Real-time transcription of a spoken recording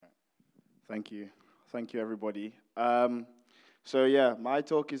Thank you. Thank you, everybody. My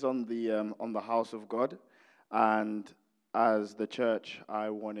talk is on the house of God, and as the church, I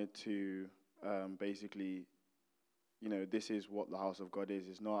wanted to basically, this is what the house of God is.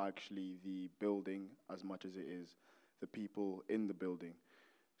 It's not actually the building as much as it is the people in the building.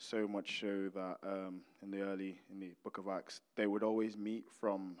 So much so that in the book of Acts, they would always meet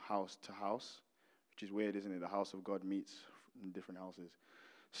from house to house, which is weird, isn't it? The house of God meets in different houses.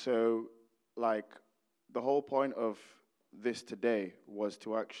 So, the whole point of this today was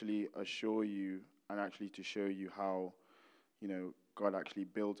to actually assure you and actually to show you how, God actually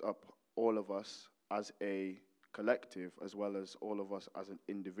builds up all of us as a collective as well as all of us as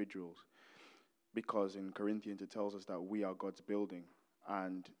individuals. Because in Corinthians, it tells us that we are God's building.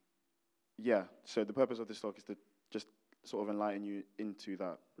 And so the purpose of this talk is to just sort of enlighten you into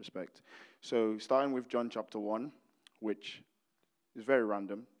that respect. So starting with John chapter 1, which is very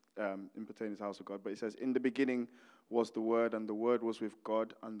random in pertaining to the house of God, but it says, "In the beginning was the Word, and the Word was with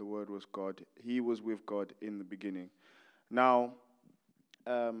God, and the Word was God. He was with God in the beginning." Now,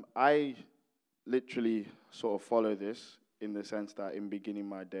 I literally sort of follow this in the sense that in beginning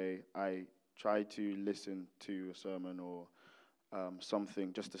my day, I try to listen to a sermon or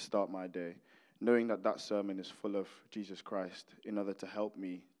something just to start my day, knowing that that sermon is full of Jesus Christ in order to help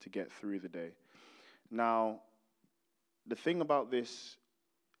me to get through the day. Now, the thing about this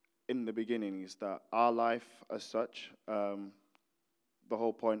in the beginning is that our life as such, the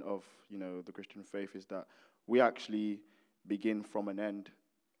whole point of, the Christian faith is that we actually begin from an end,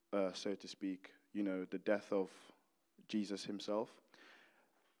 so to speak, the death of Jesus himself.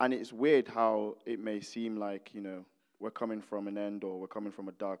 And it's weird how it may seem like, we're coming from an end or we're coming from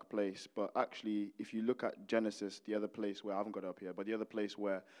a dark place. But actually, if you look at Genesis, the other place where, I haven't got it up here, but the other place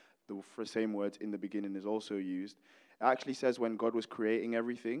where the same words in the beginning is also used, it actually says when God was creating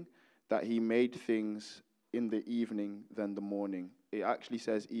everything, that he made things in the evening than the morning. It actually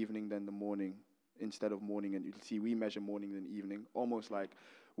says evening than the morning instead of morning. And you see, we measure morning than evening, almost like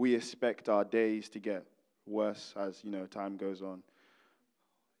we expect our days to get worse as, time goes on.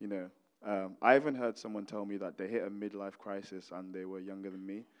 I even heard someone tell me that they hit a midlife crisis and they were younger than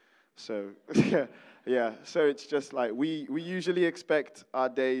me. So, so it's just like we usually expect our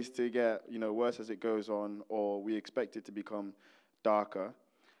days to get, worse as it goes on, or we expect it to become darker.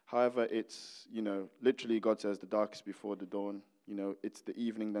 However, it's, literally God says the dark is before the dawn. It's the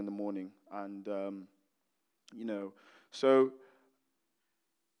evening then the morning. And, so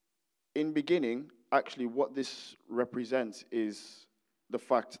in beginning, actually what this represents is the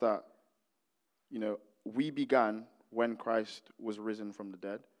fact that, we began when Christ was risen from the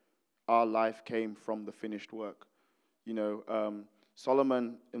dead. Our life came from the finished work.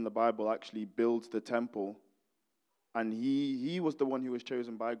 Solomon in the Bible actually builds the temple, and he was the one who was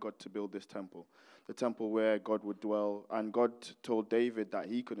chosen by God to build this temple, the temple where God would dwell. And God told David that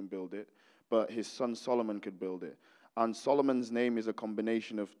he couldn't build it, but his son Solomon could build it. And Solomon's name is a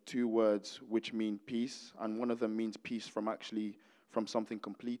combination of two words which mean peace, and one of them means peace from something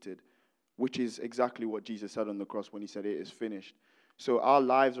completed, which is exactly what Jesus said on the cross when he said, "It is finished." So our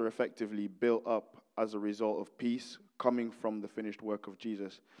lives are effectively built up as a result of peace coming from the finished work of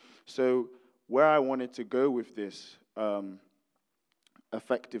Jesus. So where I wanted to go with this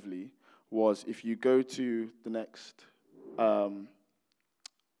effectively was, if you go to the next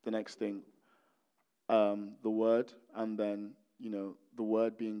thing, the Word, and then, the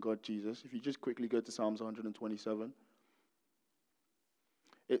Word being God, Jesus. If you just quickly go to Psalms 127.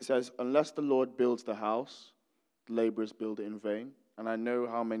 It says, "Unless the Lord builds the house, the laborers build it in vain." And I know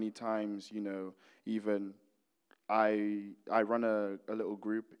how many times, even I run a little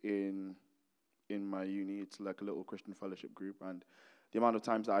group in my uni. It's like a little Christian fellowship group. And the amount of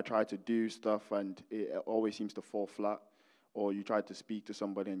times that I try to do stuff and it always seems to fall flat, or you try to speak to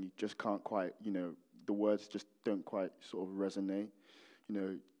somebody and you just can't quite, the words just don't quite sort of resonate.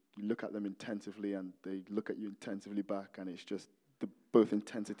 You look at them intensively and they look at you intensively back, and it's just, both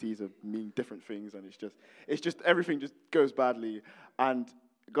intensities of meaning different things, and it's just everything just goes badly. And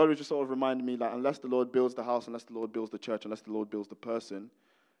God was just sort of reminding me that unless the Lord builds the house, unless the Lord builds the church, unless the Lord builds the person,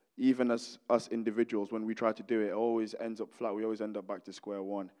 even as us individuals, when we try to do it, it always ends up flat. We always end up back to square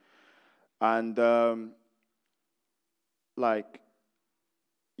one. And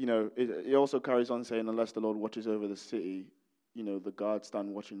it also carries on saying, unless the Lord watches over the city, the guards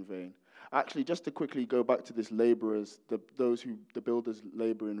stand watch in vain. Actually, just to quickly go back to this laborers, the builders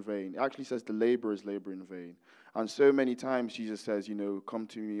labor in vain. It actually says the laborers labor in vain. And so many times Jesus says, "Come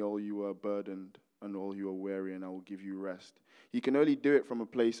to me, all you are burdened and all you are weary, and I will give you rest." You can only do it from a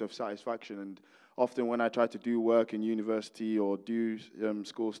place of satisfaction. And often when I try to do work in university or do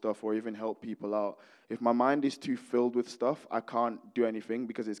school stuff or even help people out, if my mind is too filled with stuff, I can't do anything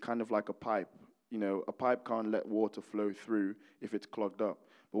because it's kind of like a pipe. You know, a pipe can't let water flow through if it's clogged up.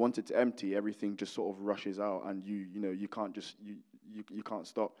 But once it's empty, everything just sort of rushes out, and you can't just you can't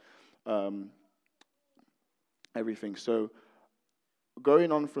stop everything. So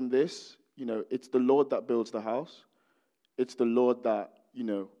going on from this, it's the Lord that builds the house. It's the Lord that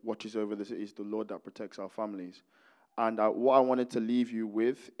watches over the city. It's the Lord that protects our families. And what I wanted to leave you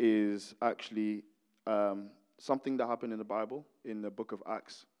with is actually something that happened in the Bible in the book of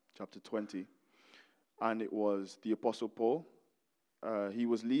Acts, chapter 20. And it was the Apostle Paul. He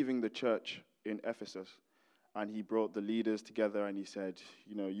was leaving the church in Ephesus, and he brought the leaders together, and he said,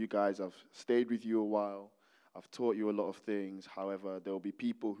 you guys, I've stayed with you a while. I've taught you a lot of things. However, there will be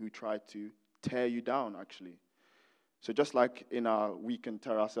people who try to tear you down, actually. So just like we can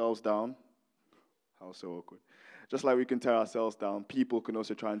tear ourselves down. How so awkward. Just like we can tear ourselves down, people can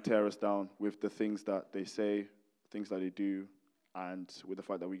also try and tear us down with the things that they say, things that they do, and with the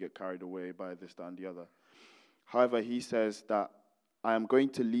fact that we get carried away by this, that, and the other. However, he says that I am going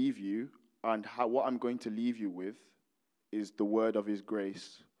to leave you, and what I'm going to leave you with is the word of his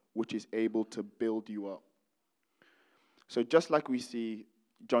grace, which is able to build you up. So just like we see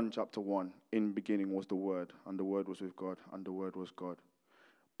John chapter 1, in the beginning was the Word, and the Word was with God, and the Word was God.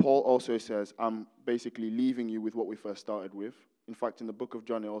 Paul also says, I'm basically leaving you with what we first started with. In fact, in the book of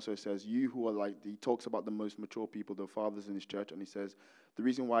John, it also says, you who are he talks about the most mature people, the fathers in his church, and he says, the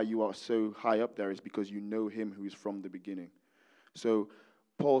reason why you are so high up there is because you know him who is from the beginning. So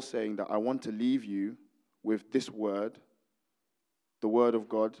Paul's saying that I want to leave you with this word, the word of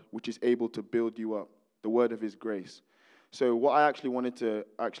God, which is able to build you up, the word of his grace. So what I actually wanted to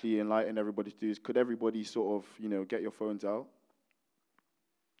enlighten everybody to do is, could everybody sort of, get your phones out?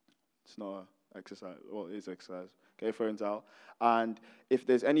 It's not an exercise. Well, it is exercise. Get your phones out. And if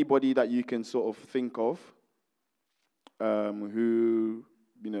there's anybody that you can sort of think of who,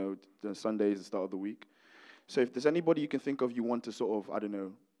 the Sunday is the start of the week. So if there's anybody you can think of you want to sort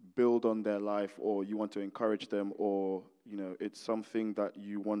of, build on their life, or you want to encourage them, or, it's something that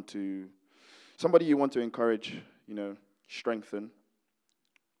somebody you want to encourage, strengthen,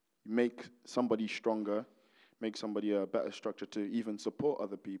 make somebody stronger, make somebody a better structure to even support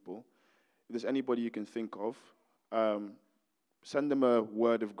other people. If there's anybody you can think of, send them a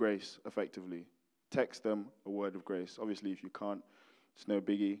word of grace, effectively. Text them a word of grace. Obviously, if you can't, it's no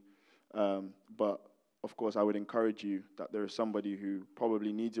biggie. But, of course, I would encourage you that there is somebody who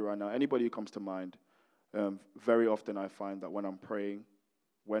probably needs it right now. Anybody who comes to mind, very often I find that when I'm praying,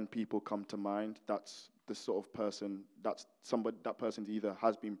 when people come to mind, that's the sort of person, that person either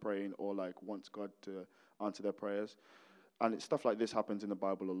has been praying or wants God to answer their prayers. And stuff like this happens in the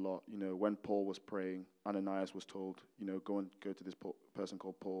Bible a lot. When Paul was praying, Ananias was told, go to this person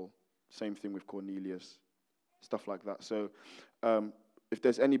called Paul. Same thing with Cornelius, stuff like that. So if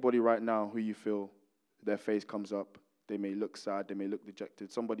there's anybody right now who you feel their face comes up, they may look sad, they may look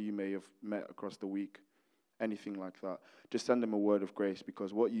dejected, somebody you may have met across the week, anything like that, just send them a word of grace,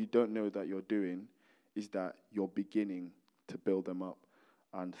 because what you don't know that you're doing is that you're beginning to build them up.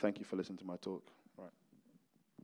 And thank you for listening to my talk.